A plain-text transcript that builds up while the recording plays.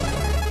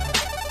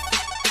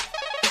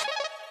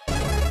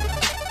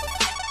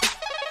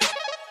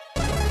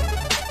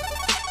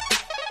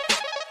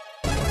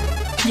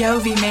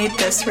Yovi made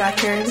this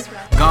record.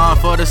 Gone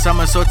for the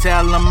summer, so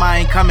tell them I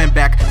ain't coming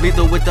back.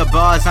 Lethal with the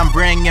bars, I'm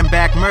bringing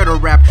back murder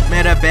rap.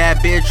 Met a bad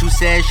bitch who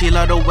said she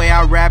loved the way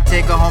I rap.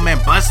 Take her home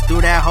and bust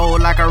through that hole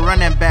like a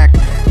running back.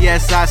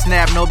 Yes, I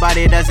snap,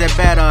 nobody does it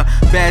better.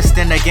 Best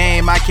in the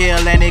game, I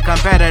kill any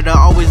competitor.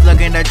 Always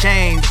looking to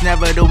change,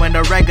 never doing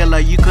the regular.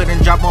 You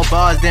couldn't drop more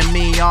bars than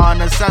me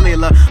on a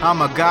cellular.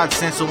 I'm a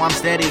godsend, so I'm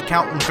steady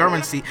counting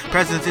currency.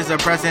 Presence is a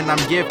present,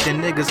 I'm gifting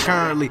niggas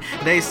currently.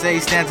 They say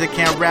Stanza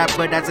can't rap,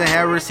 but that's a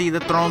heresy. The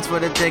throne's for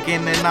the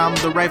taking, and I'm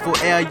the rightful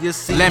heir, you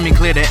see. Let me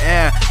clear the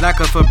air like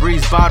a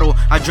Febreze bottle.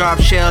 I drop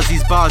shells,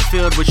 these bars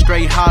filled with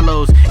straight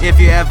hollows. If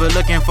you're ever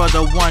looking for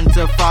the one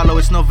to follow,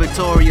 it's no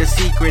Victoria's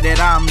Secret that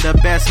I'm the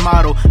best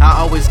model. I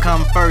always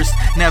come first,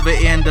 never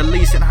in the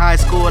least. In high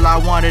school, I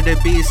wanted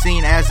to be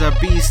seen as a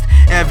beast.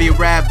 Every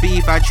rap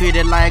beef I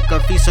treated like a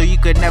feast, so you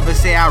could never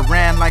say I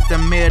ran like the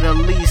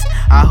Middle East.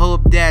 I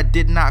hope that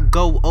did not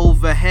go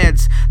over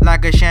heads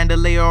like a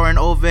chandelier or an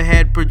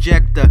overhead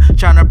projector.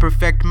 Trying to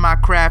perfect my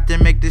craft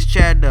and make this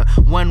cheddar.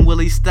 When will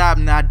he stop?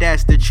 Now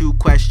that's the true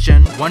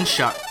question. 1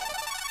 shot,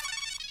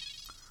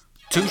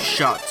 2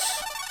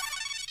 shots,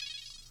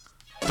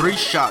 3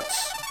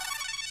 shots,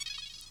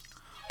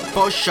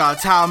 4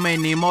 shots, how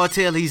many more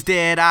till he's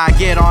dead? I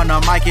get on the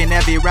mic and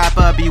every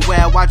rapper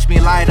beware. Watch me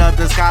light up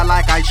the sky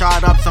like I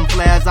shot up some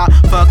flares. I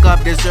fuck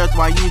up this earth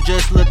while you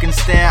just look and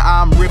stare.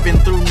 I'm ripping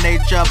through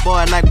nature,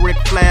 boy, like Ric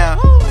Flair.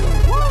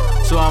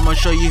 So I'ma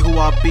show you who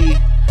I be.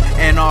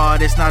 And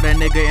this not a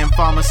nigga in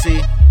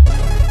pharmacy.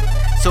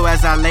 So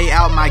as I lay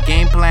out my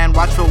game plan,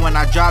 watch for when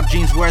I drop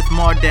jeans worth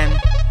more than.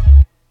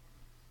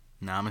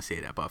 Nah, I'ma say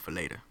that part for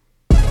later.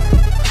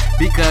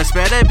 Because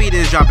Better Beat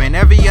is dropping,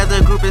 every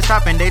other group is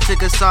stopping. They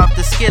took us off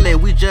the skillet,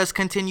 we just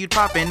continued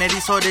popping. And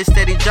these holders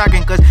steady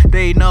jogging, cause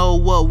they know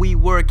what we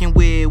working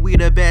with. We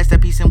the best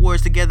at piecing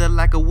words together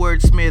like a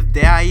wordsmith.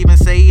 Dare I even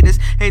say this?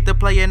 Hate the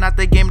player, not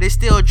the game, they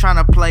still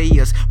tryna play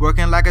us.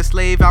 Working like a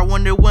slave, I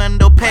wonder when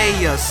they'll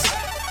pay us.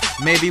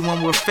 Maybe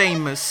when we're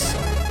famous.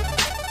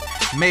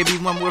 Maybe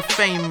when we're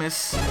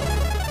famous.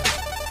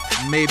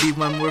 Maybe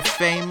when we're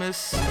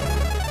famous.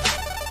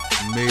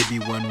 Maybe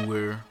when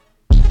we're